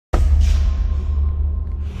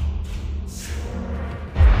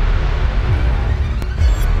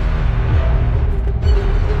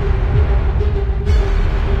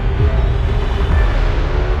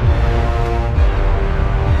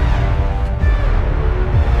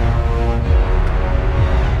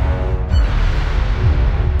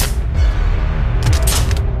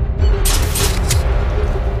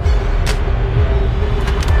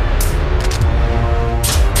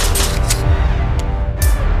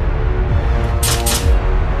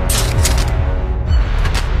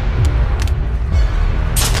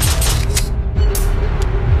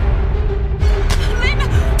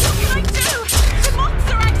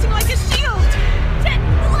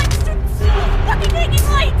hanging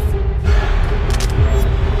lights!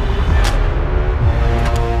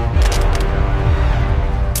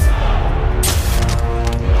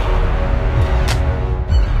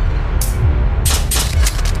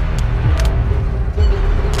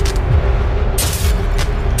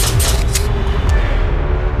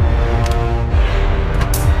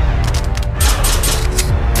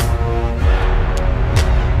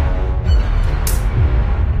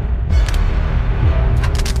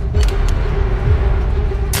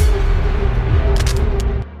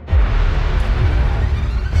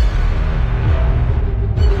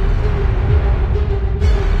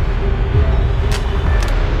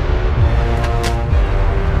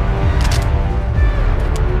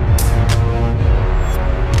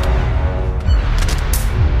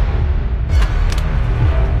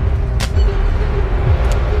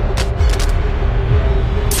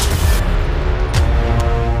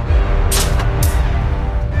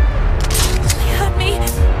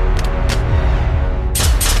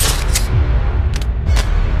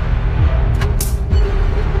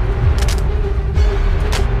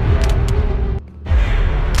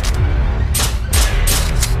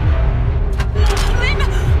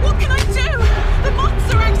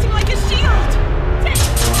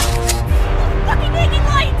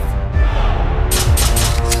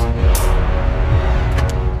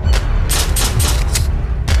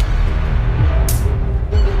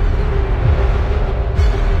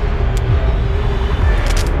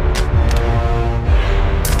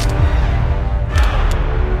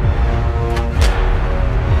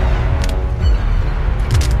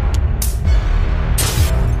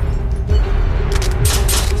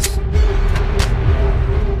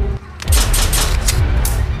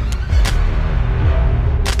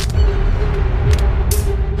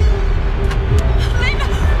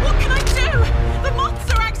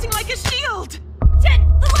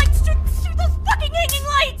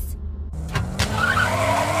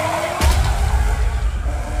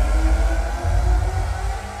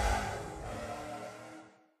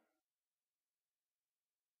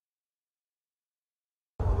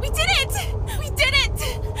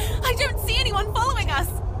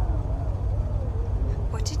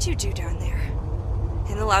 What did you do down there?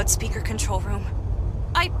 In the loudspeaker control room?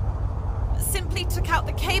 I simply took out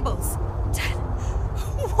the cables.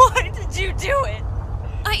 Why did you do it?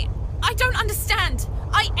 I don't understand.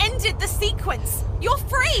 I ended the sequence. You're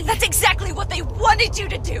free! That's exactly what they wanted you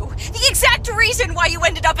to do! The exact reason why you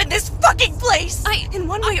ended up in this fucking place! In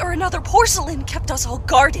one way or another, Porcelain kept us all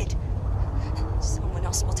guarded. Someone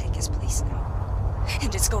else will take his place now.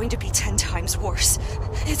 And it's going to be 10 times worse.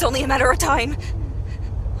 It's only a matter of time.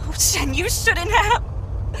 Oh, Jen, you shouldn't have.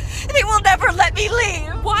 They will never let me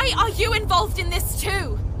leave! Why are you involved in this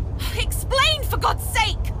too? Explain, for God's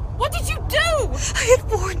sake! What did you do? I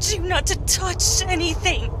had warned you not to touch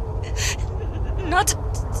anything. Not to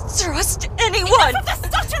trust anyone. Enough of the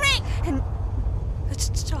stuttering! And the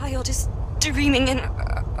child is dreaming in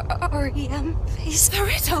REM phase. The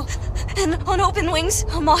riddle. And on open wings,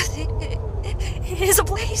 a moth is a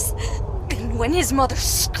place. And when his mother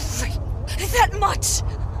screamed that much,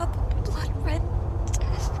 a blood red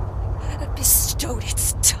death bestowed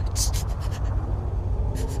its touch.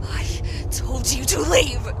 I told you to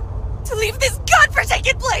leave. To leave this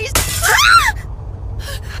godforsaken place!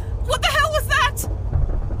 What the hell was that?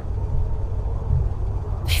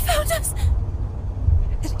 They found us.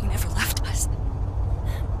 They never left us.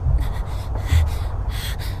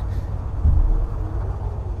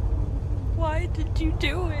 Why did you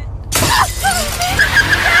do it?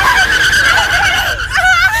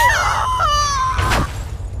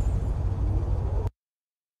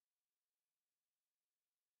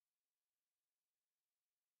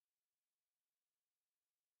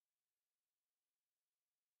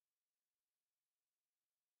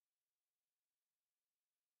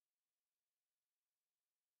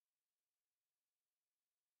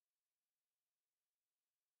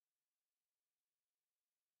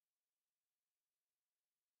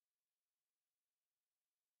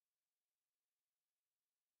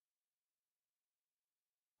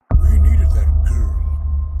 We needed that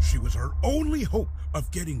girl. She was our only hope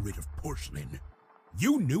of getting rid of Porcelain.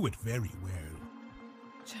 You knew it very well.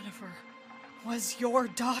 Jennifer was your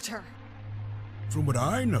daughter. From what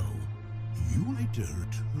I know, you liked her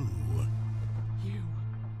too.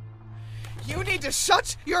 You need to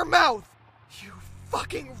shut your mouth! You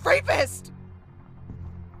fucking rapist!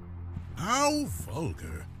 How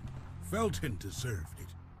vulgar. Felton deserved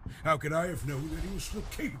it. How could I have known that he was still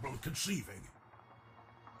capable of conceiving?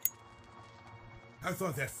 I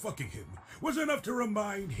thought that fucking him was enough to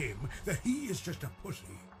remind him that he is just a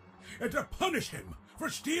pussy. and to punish him for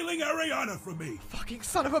stealing Ariana from me. Fucking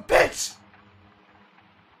son of a bitch!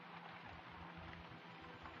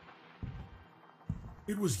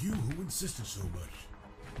 It was you who insisted so much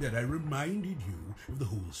that I reminded you of the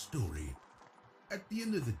whole story. At the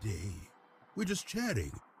end of the day, we're just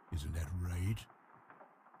chatting, isn't that right?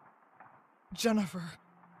 Jennifer,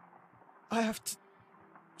 I have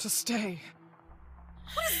to stay.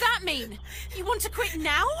 What does that mean? You want to quit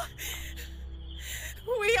now?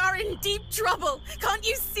 We are in deep trouble. Can't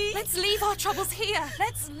you see? Let's leave our troubles here.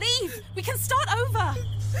 Let's leave. We can start over.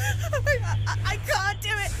 I can't do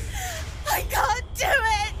it. I can't do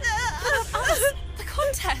it. Us, the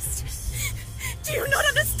contest. Do you not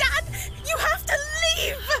understand? You have to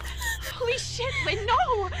leave. Holy shit, Lynn,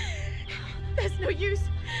 no. There's no use.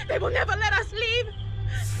 They will never let us leave.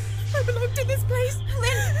 I belong to this place.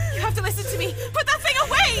 Lynn, you have to listen to me. Put that thing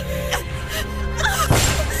away!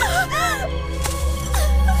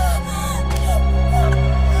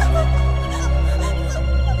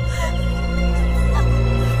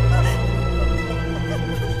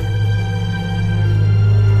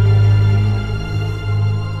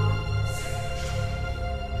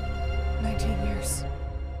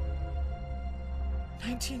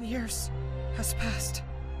 19 years has passed.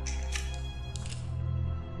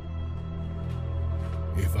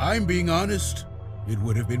 If I'm being honest, it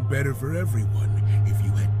would have been better for everyone if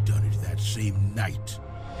you had done it that same night.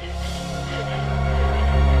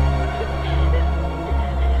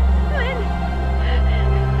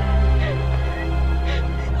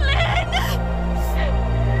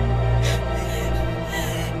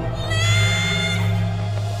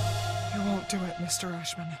 You won't do it, Mr.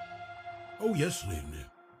 Ashman. Oh yes, Lynn.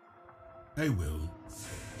 I will.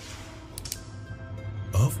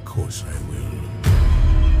 Of course I will.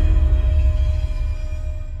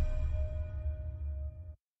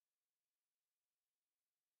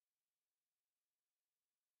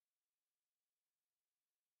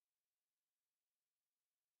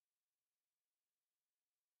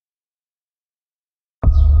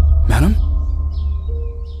 Madam?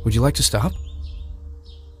 Would you like to stop?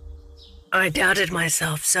 I doubted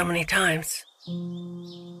myself so many times.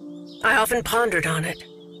 I often pondered on it.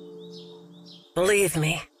 Believe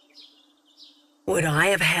me, would I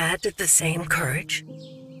have had the same courage?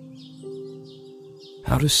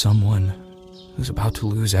 How does someone who's about to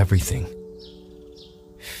lose everything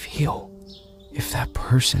feel if that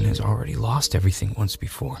person has already lost everything once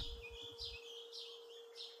before?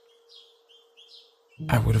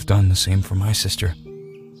 I would have done the same for my sister,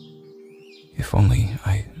 if only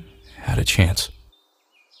I had a chance.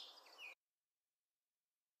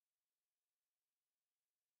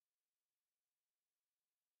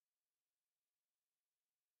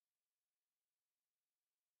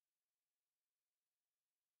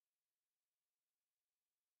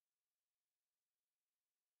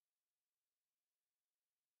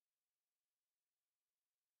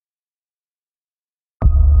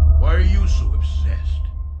 Why are you so obsessed?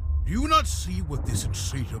 Do you not see what this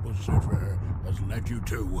insatiable searcher has led you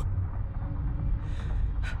to?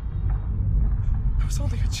 I was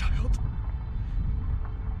only a child.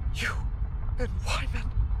 You and Wyman.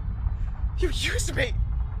 You used me.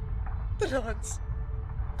 The nuns.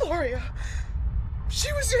 Gloria.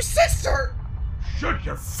 She was your sister. Shut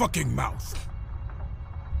your fucking mouth!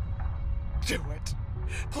 Do it.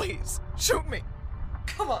 Please, shoot me.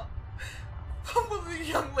 Come on. What will the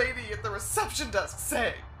young lady at the reception desk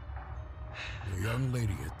say? The young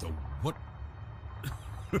lady at the what?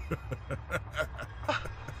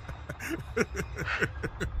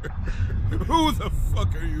 Who the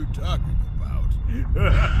fuck are you talking about?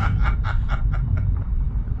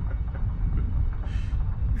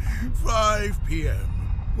 5 p.m.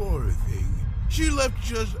 Poor thing. She left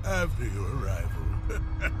just after your arrival.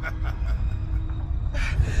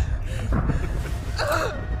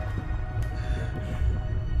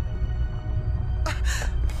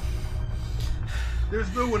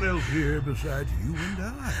 There's no one else here besides you and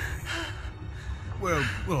I. Well,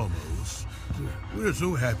 almost. We're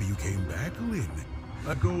so happy you came back, Lynn.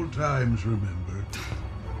 Like old times, remember?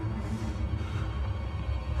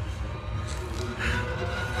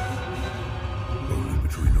 Only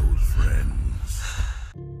between old friends.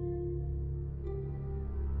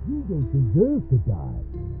 You don't deserve to die.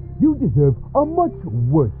 You deserve a much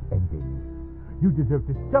worse ending. You deserve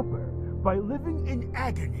to suffer By living in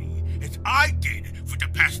agony, as I did for the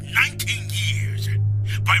past 19 years.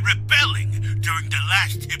 By rebelling during the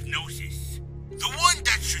last hypnosis. The one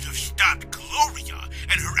that should have stopped Gloria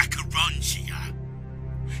and her akarantia.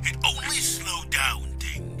 It only slowed down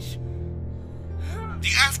things.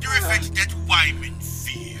 The after effects that Wyman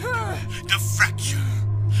feared. The fracture.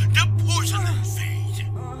 the porcelain phase.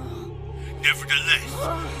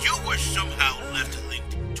 Nevertheless, you were somehow left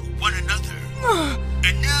linked to one another.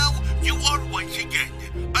 And now you are once again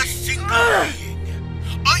a single being,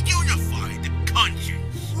 a unified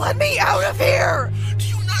conscience. Let me out of here! Do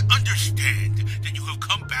you not understand that you have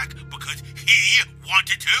come back because he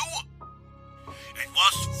wanted to? And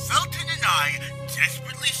whilst Felton and I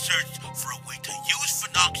desperately searched for a way to use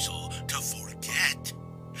phenoxyl to forget,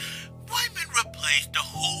 Wyman replaced the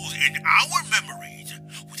holes in our memories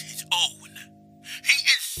with his own. He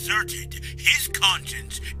inserted his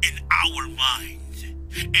conscience in our minds.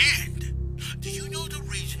 And do you know the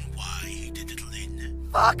reason why he did it, Lynn?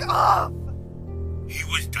 Fuck off! He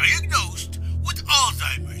was diagnosed with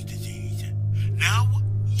Alzheimer's disease. Now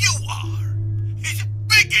you are his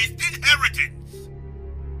biggest inheritance.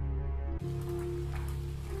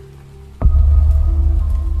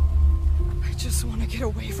 I just want to get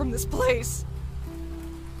away from this place.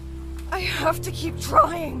 I have to keep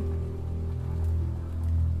trying.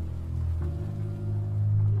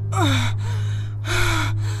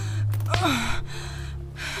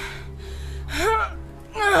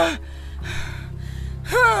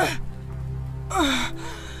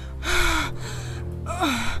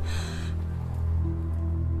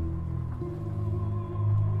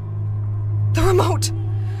 The remote!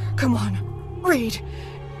 Come on, Reed.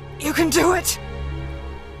 You can do it!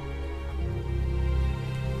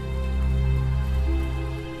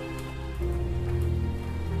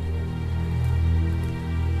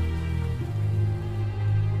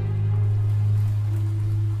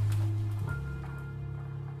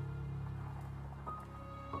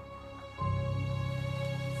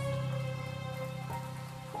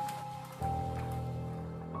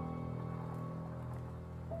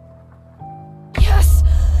 Yes!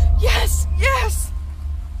 Yes! Yes!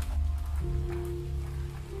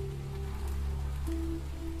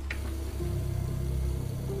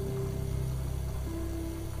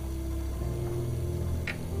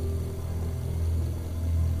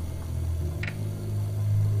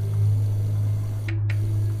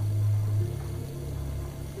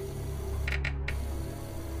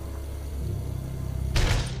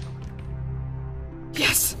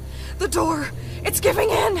 Yes! The door! It's giving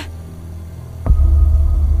in!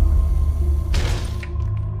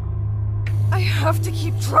 I have to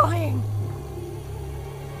keep trying.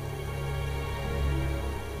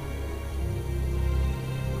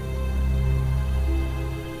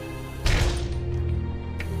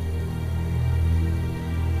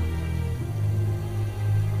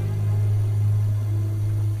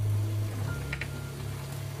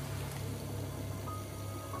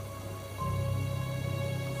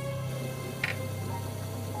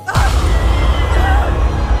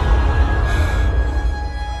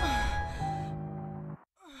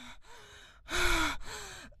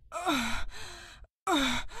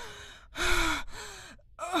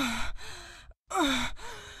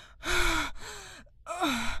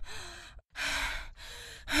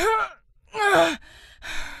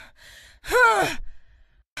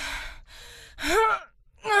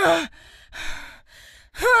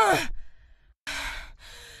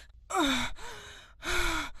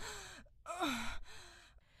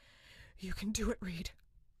 You can do it, Reed.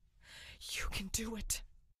 You can do it.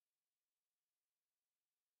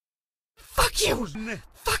 Fuck you!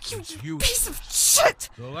 Fuck you, piece of shit!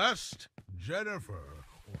 Celeste, Jennifer,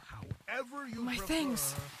 or however you My prefer,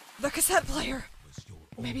 things. The cassette player. was your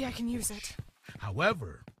Maybe I only can use choice. it.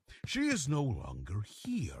 However, she is no longer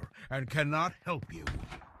here and cannot help you.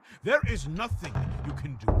 There is nothing you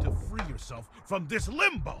can do to free yourself from this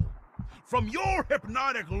limbo, from your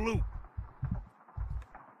hypnotic loop.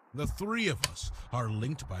 The three of us are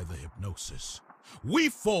linked by the hypnosis. We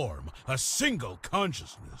form a single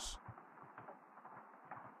consciousness.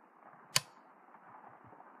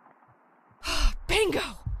 Bingo!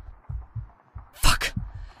 Fuck!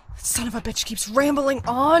 That son of a bitch keeps rambling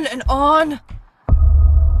on and on.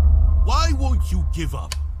 Why won't you give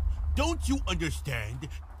up? Don't you understand?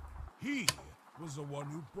 He was the one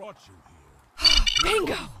who brought you here.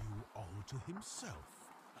 Bingo! You all to himself.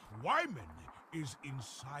 Wyman is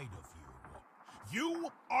inside of you.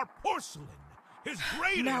 You are Porcelain, his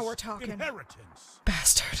greatest Now we're talking. inheritance.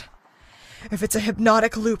 Bastard. If it's a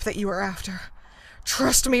hypnotic loop that you are after,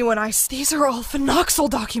 trust me when I... These are all phenoxyl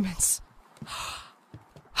documents.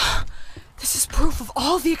 This is proof of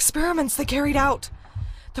all the experiments they carried out.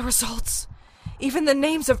 The results. Even the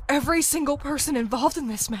names of every single person involved in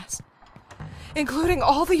this mess. Including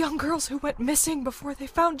all the young girls who went missing before they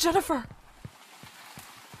found Jennifer.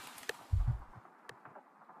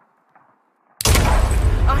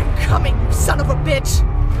 I'm coming, you son of a bitch!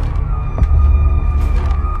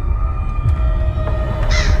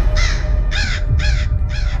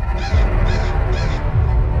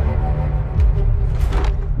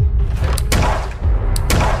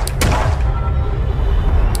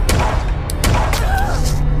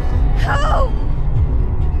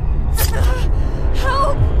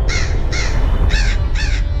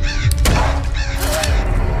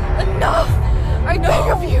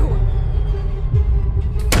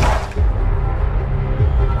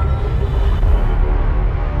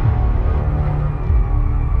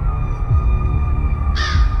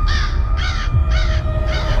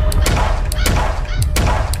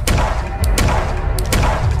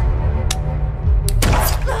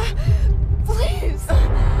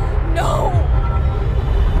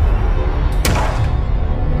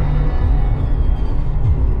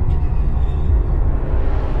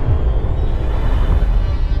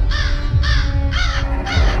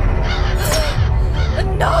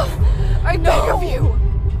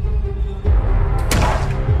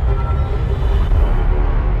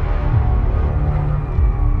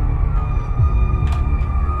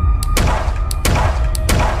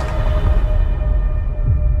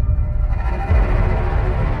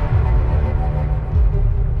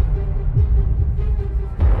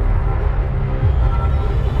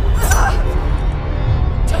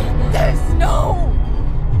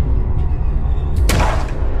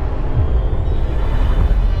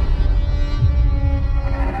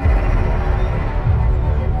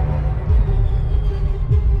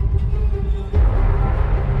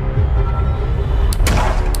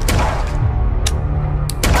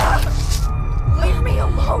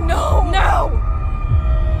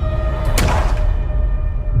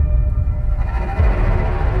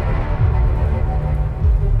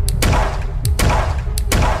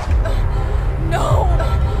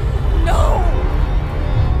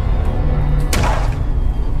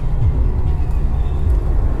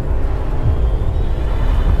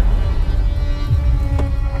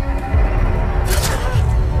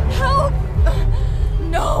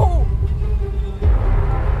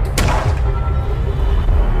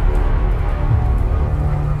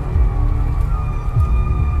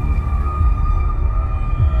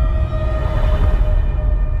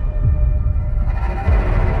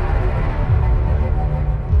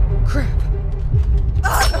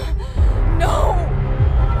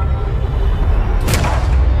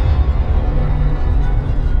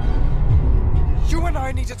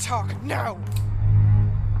 I need to talk now!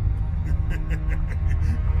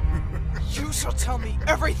 You shall tell me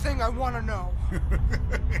everything I want to know!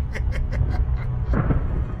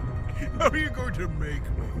 How are you going to make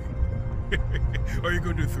me? Are you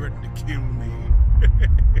going to threaten to kill me?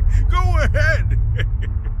 Go ahead!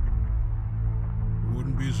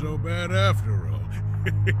 Wouldn't be so bad after all.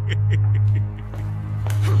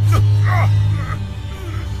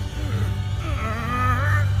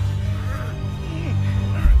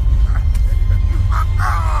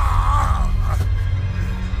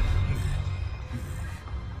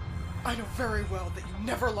 I know very well that you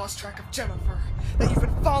never lost track of Jennifer, that you've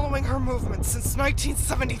been following her movements since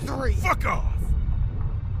 1973. Fuck off!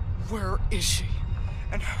 Where is she?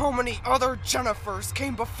 And how many other Jennifers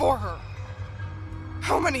came before her?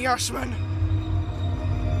 How many, Ashman?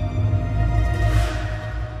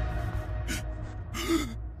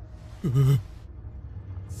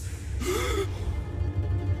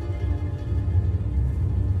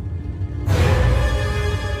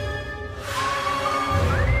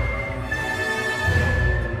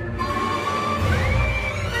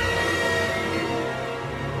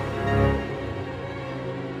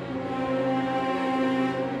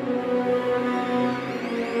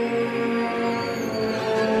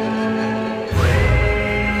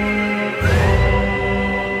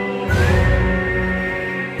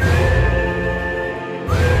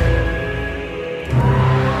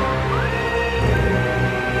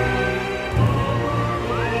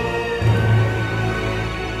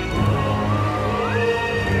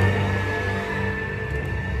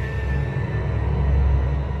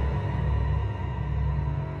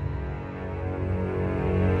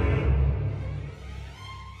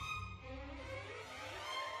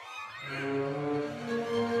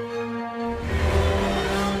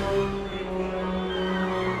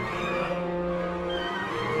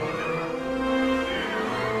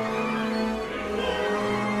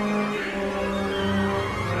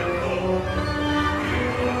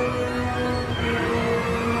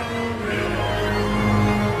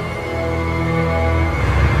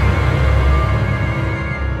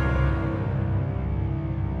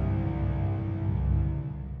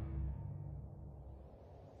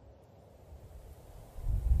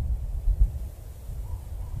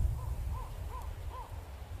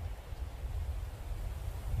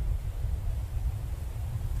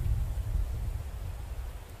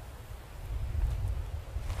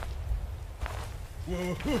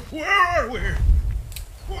 Where are we?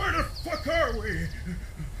 Where the fuck are we?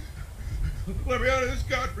 Let me out of this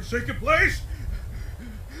godforsaken place!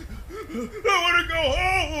 I want to go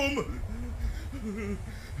home!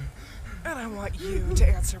 And I want you to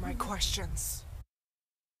answer my questions.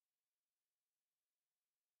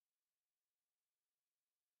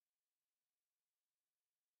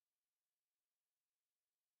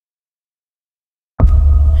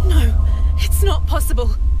 No, it's not possible.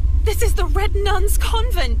 This is the Red Nuns'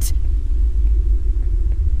 convent!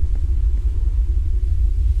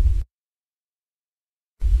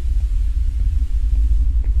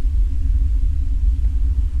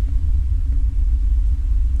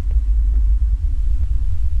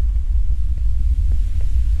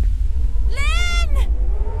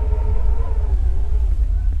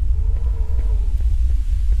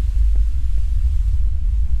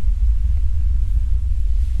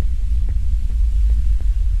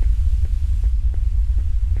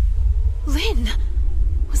 Lynn!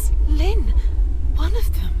 Was Lynn one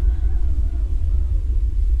of them?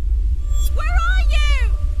 Where are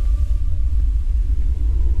you?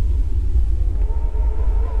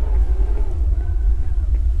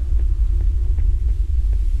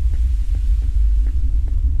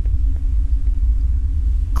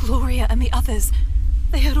 Gloria and the others,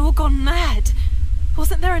 they had all gone mad.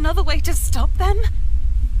 Wasn't there another way to stop them?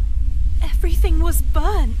 Everything was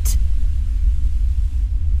burnt.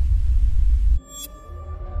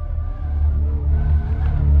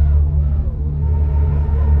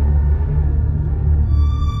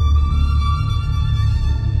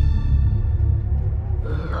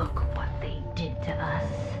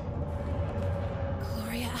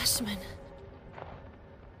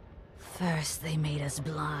 First they made us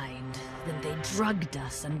blind, then they drugged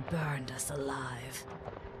us and burned us alive.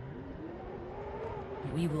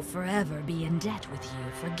 We will forever be in debt with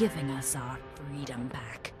you for giving us our freedom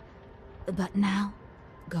back. But now,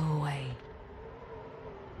 go away.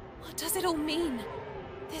 What does it all mean?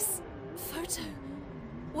 This photo...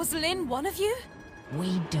 Was Lynn one of you?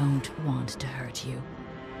 We don't want to hurt you,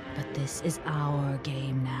 but this is our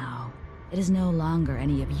game now. It is no longer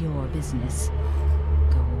any of your business.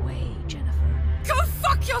 Go away, Jennifer. Go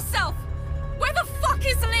fuck yourself! Where the fuck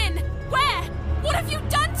is Lynn? Where? What have you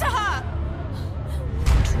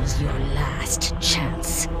last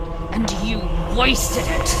chance, and you wasted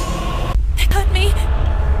it. Hurt me.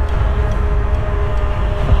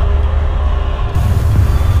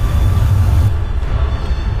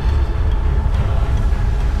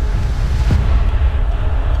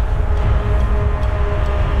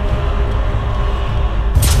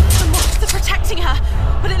 The moths are protecting her,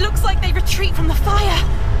 but it looks like they retreat from the fire.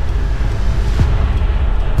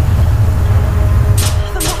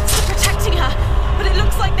 The moths are protecting her, but it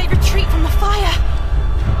looks like they retreat from the fire.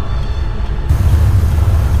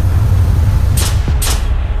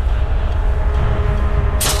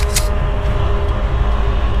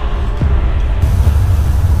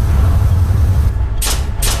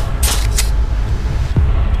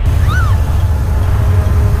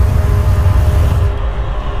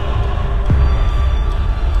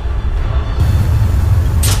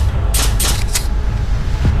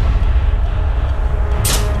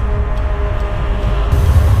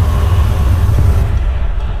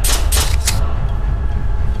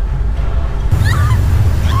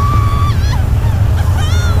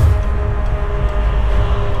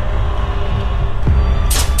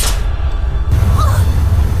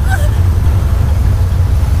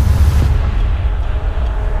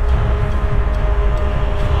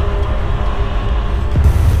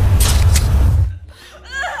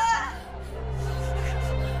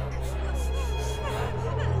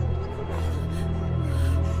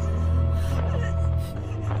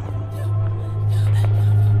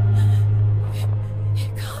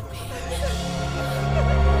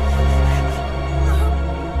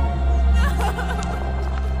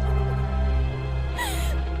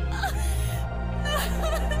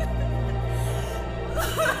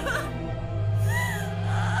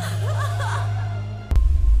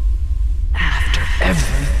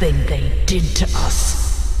 Everything they did to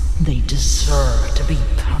us, they deserve to be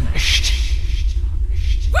punished.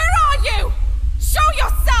 Where are you? Show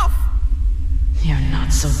yourself! You're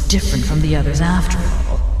not so different from the others after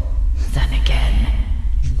all. Then again,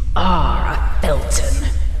 you are a Felton.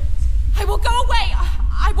 I will go away.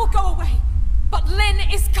 I will go away. But Lynn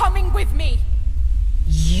is coming with me.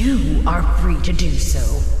 You are free to do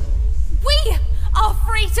so. We are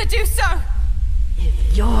free to do so.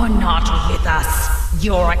 If you're not with us,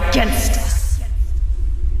 you're against us.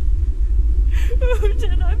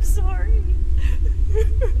 Odin, I'm sorry.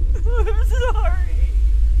 I'm sorry.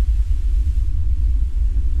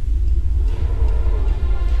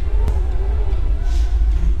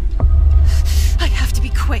 I have to be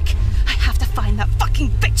quick. I have to find that fucking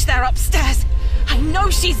bitch there upstairs. I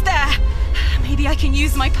know she's there. Maybe I can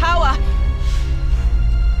use my power.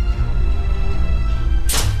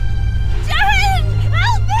 Darren!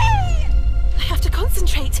 Help me! I have to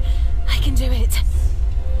concentrate. I can do it.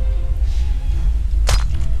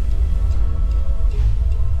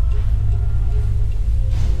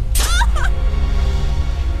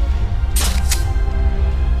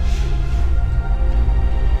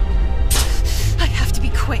 I have to be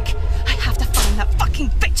quick. I have to find that fucking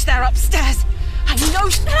bitch there upstairs. I know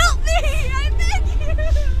help me! I beg you!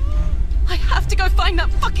 I have to go find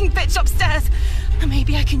that fucking bitch upstairs.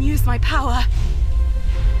 Maybe I can use my power.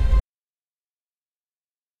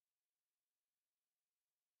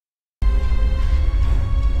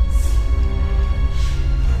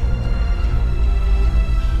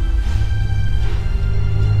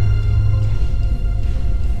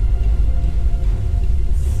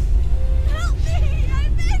 Help me! I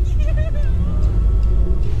beg you!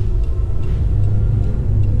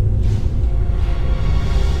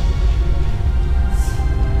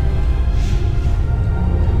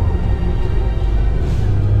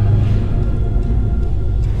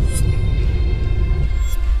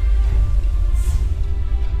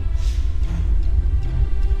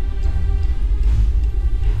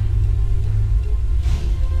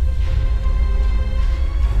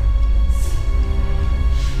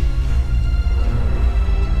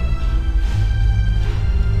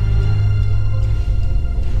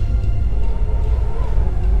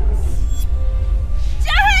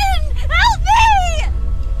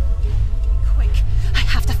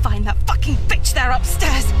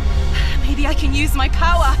 Upstairs. Maybe I can use my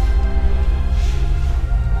power.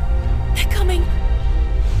 They're coming.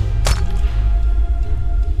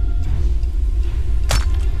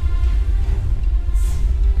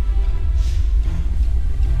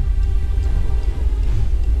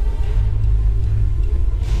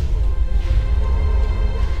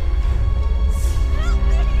 Help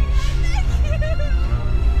me! I beg you!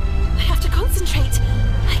 I have to concentrate.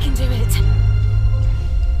 I can do it.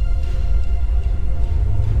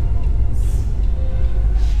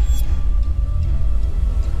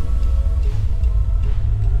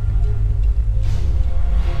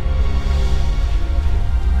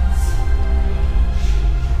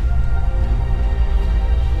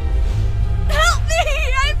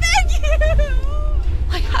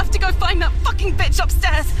 fucking bitch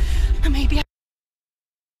upstairs. Maybe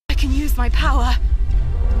I can use my power.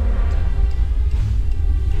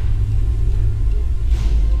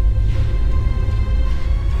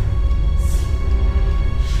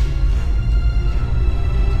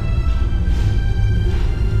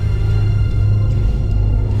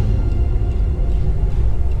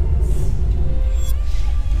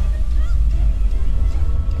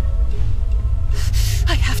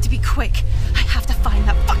 Quick, I have to find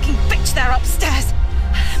that fucking bitch there upstairs.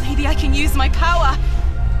 Maybe I can use my power.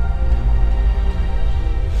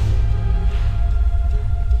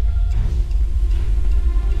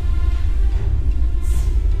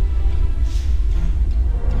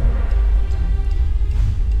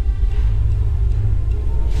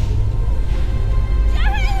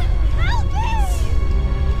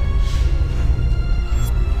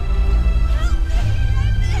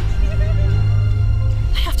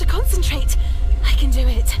 Concentrate. I can do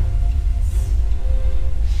it.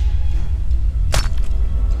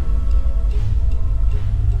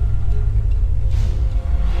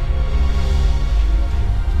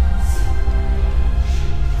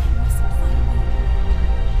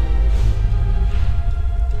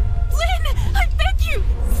 Lynn, I beg you,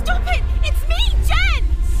 stop it. It's me, Jen.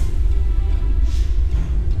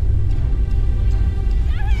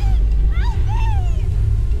 Help me.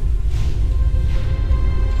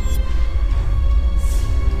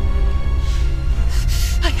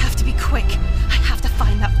 Quick, I have to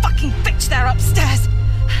find that fucking bitch there upstairs.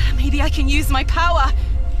 Maybe I can use my power.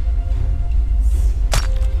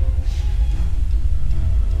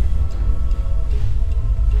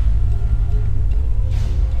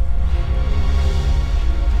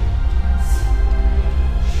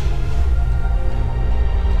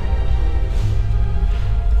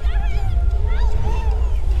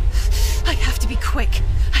 I have to be quick.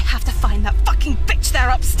 I have to find that fucking bitch there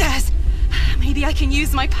upstairs. Maybe I can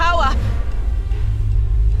use my power.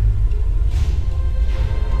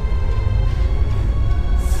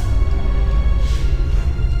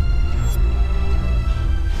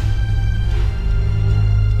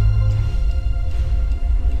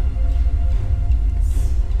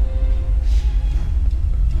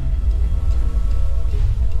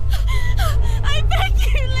 I beg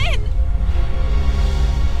you, Lynn!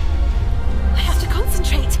 I have to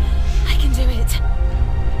concentrate. I can do it.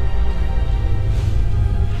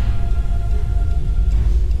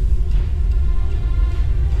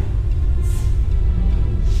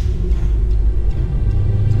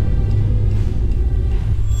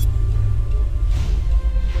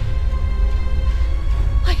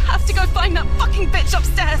 Find that fucking bitch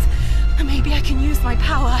upstairs. Maybe I can use my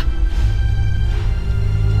power.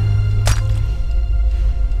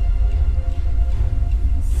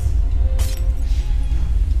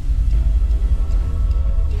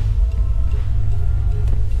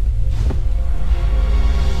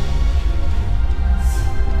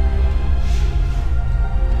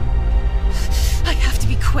 I have to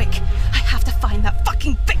be quick. I have to find that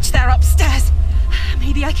fucking bitch there upstairs.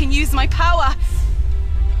 Maybe I can use my power.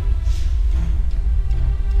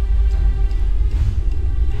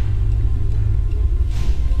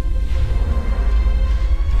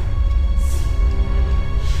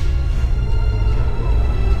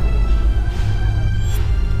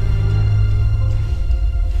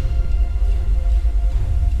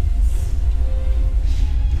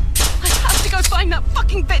 Find that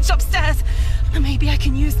fucking bitch upstairs. Maybe I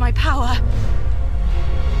can use my power.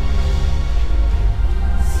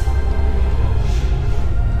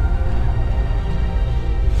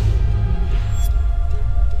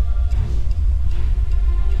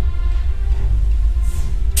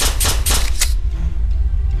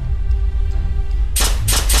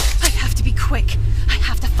 I have to be quick. I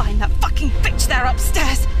have to find that fucking bitch there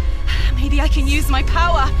upstairs. Maybe I can use my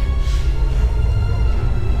power.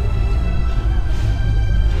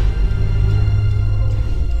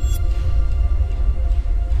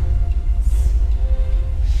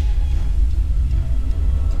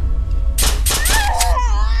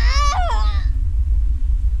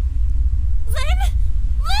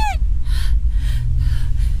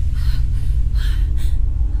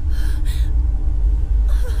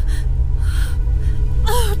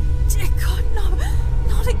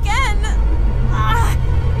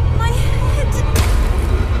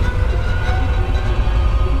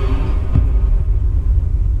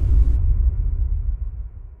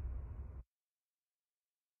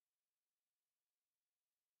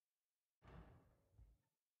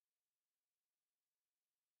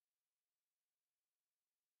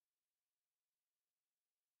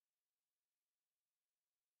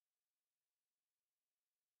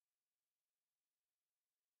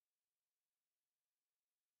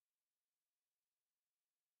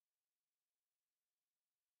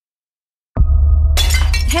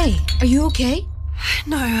 Hey, are you okay?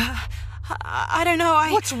 No, I don't know,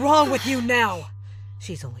 What's wrong with you now?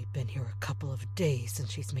 She's only been here a couple of days and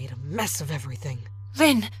she's made a mess of everything.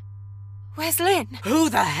 Lynn! Where's Lynn? Who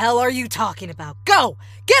the hell are you talking about? Go!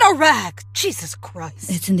 Get a rag! Jesus Christ.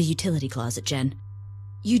 It's in the utility closet, Jen.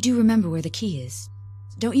 You do remember where the key is,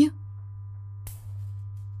 don't you?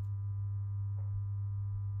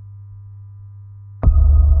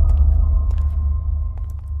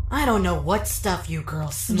 I don't know what stuff you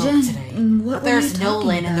girls smoked Jen, today, what but were you there's no talking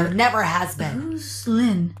Lynn and there about? never has been. Who's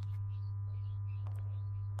Lynn?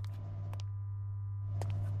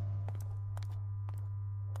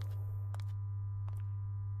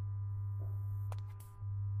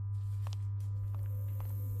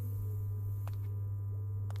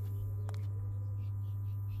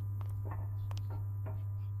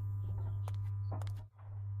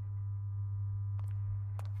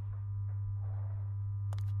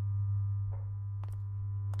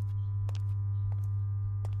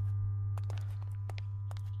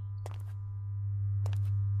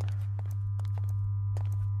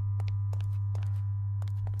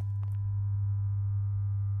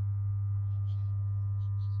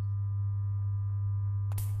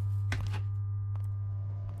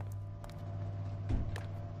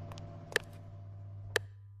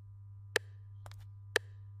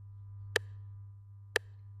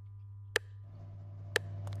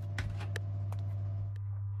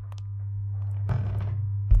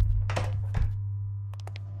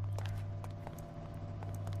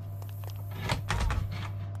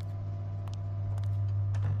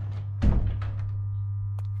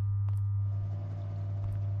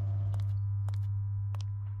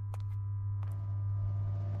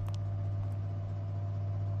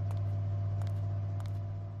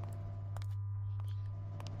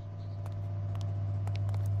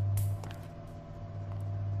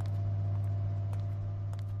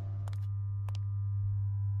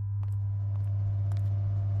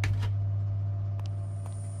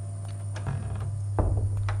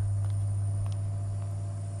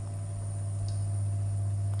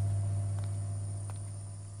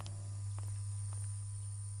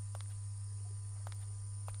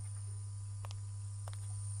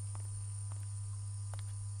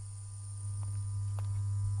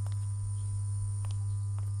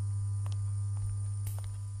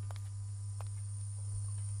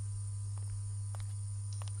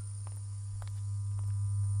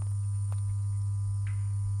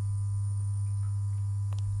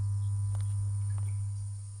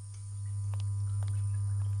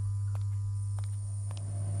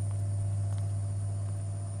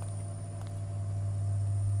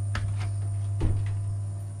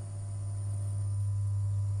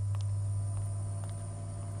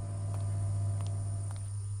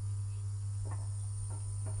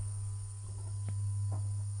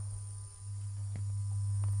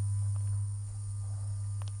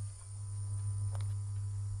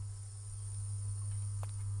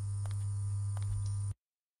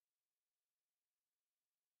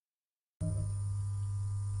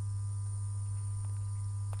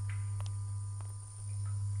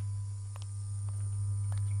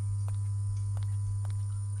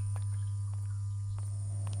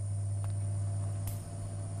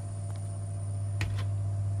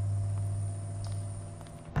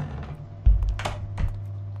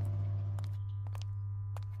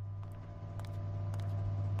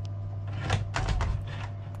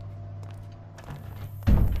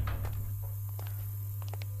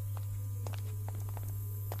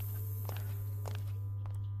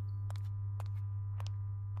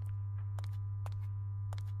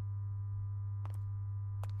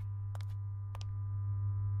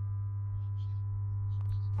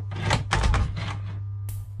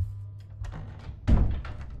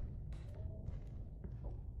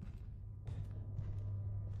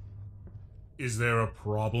 Is there a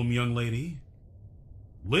problem, young lady?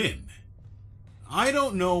 Lynn? I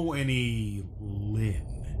don't know any Lynn.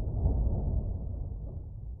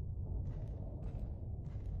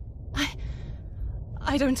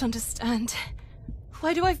 I don't understand.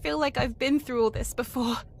 Why do I feel like I've been through all this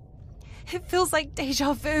before? It feels like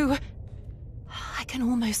déjà vu. I can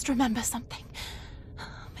almost remember something.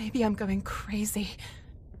 Maybe I'm going crazy.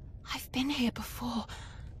 I've been here before,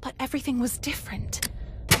 but everything was different.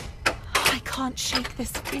 I can't shake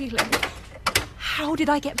this feeling. How did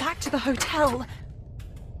I get back to the hotel?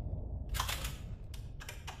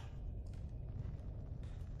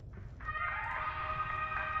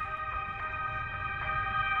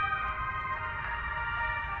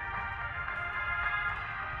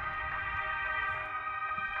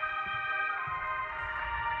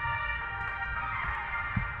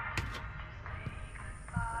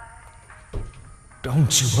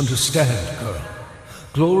 Don't you understand, girl?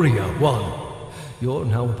 Gloria won. You're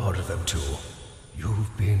now a part of them too.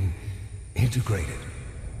 You've been integrated.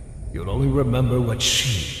 You'll only remember what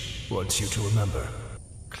she wants you to remember.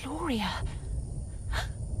 Gloria.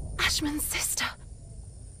 Ashman's sister.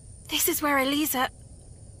 This is where Eliza...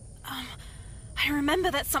 I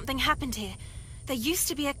remember that something happened here. There used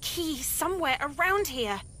to be a key somewhere around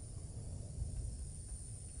here.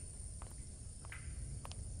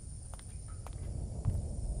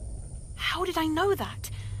 How did I know that?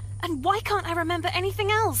 And why can't I remember anything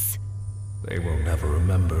else? They will never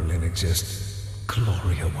remember Lynn exists.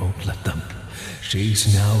 Gloria won't let them.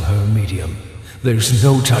 She's now her medium. There's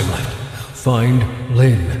no time left. Find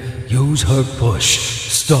Lynn. Use her push.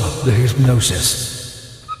 Stop the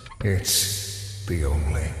hypnosis. It's the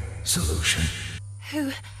only solution.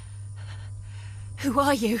 Who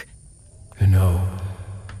are you? You know,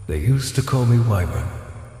 they used to call me Wyvern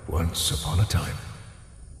once upon a time.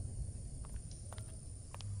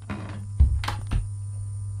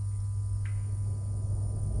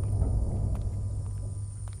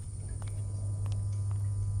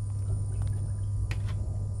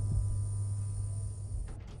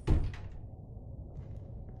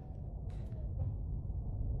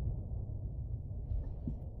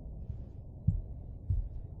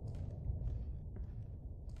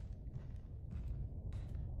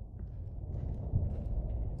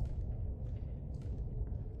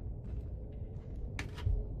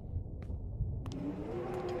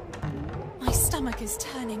 My stomach is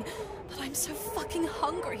turning, but I'm so fucking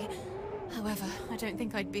hungry. However, I don't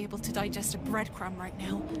think I'd be able to digest a breadcrumb right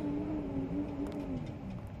now.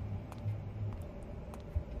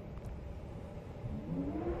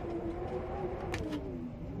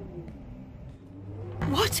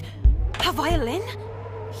 What? A violin?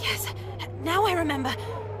 Yes, now I remember.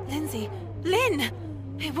 Lindsay. Lynn!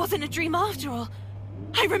 It wasn't a dream after all.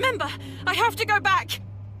 I remember! I have to go back!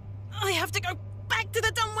 I have to go back to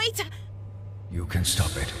the dumbwaiter! You can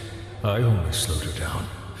stop it. I only slowed her down.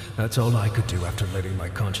 That's all I could do after letting my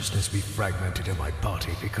consciousness be fragmented and my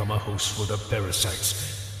body become a host for the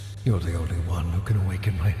parasites. You're the only one who can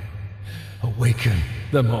awaken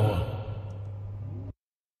them all.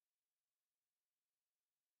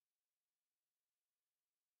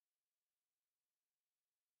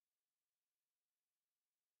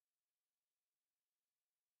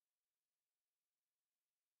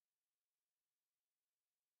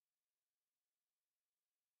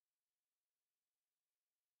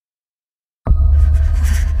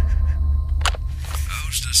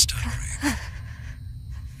 Stuttering.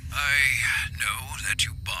 I know that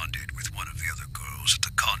you bonded with one of the other girls at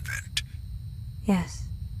the convent. Yes,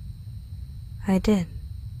 I did.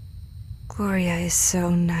 Gloria is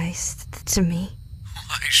so nice to me.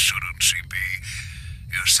 Why shouldn't she be?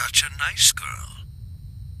 You're such a nice girl.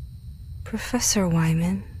 Professor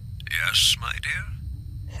Wyman. Yes, my dear?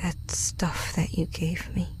 That stuff that you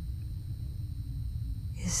gave me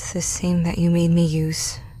is the same that you made me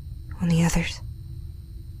use on the others.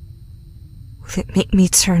 Will it make me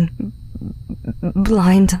turn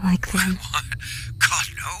blind like them? What? God,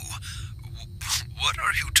 no. What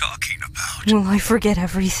are you talking about? Will I forget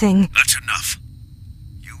everything? That's enough.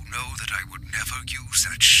 You know that I would never use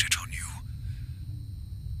that shit on you.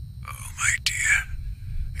 Oh, my dear.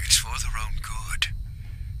 It's for their own good.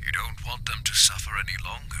 You don't want them to suffer any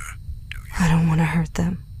longer, do you? I don't want to hurt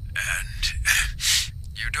them. And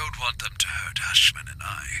you don't want them to hurt Ashman and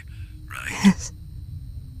I, right? Yes.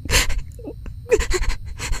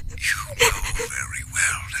 You know very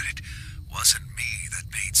well that it wasn't me that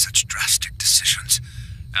made such drastic decisions.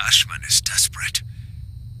 Ashman is desperate.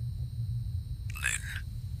 Lynn,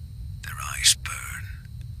 their eyes burn.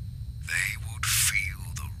 They would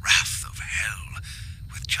feel the wrath of hell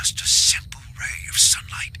with just a simple ray of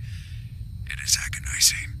sunlight. It is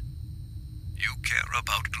agonizing. You care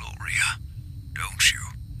about Gloria, don't you?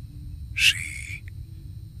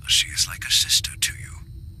 She is like a sister to you.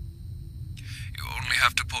 You only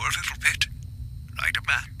have to pour a little bit, light a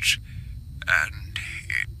match, and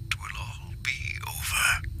it will all be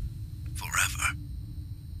over. Forever.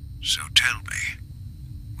 So tell me,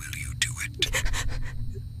 will you do it?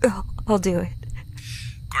 I'll do it.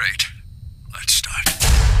 Great. Let's start.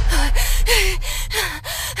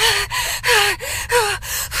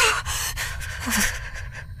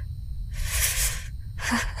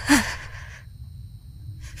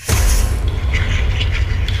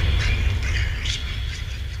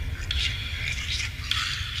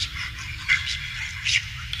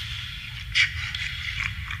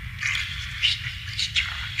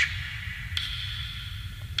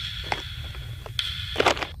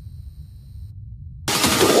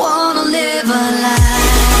 Wanna live a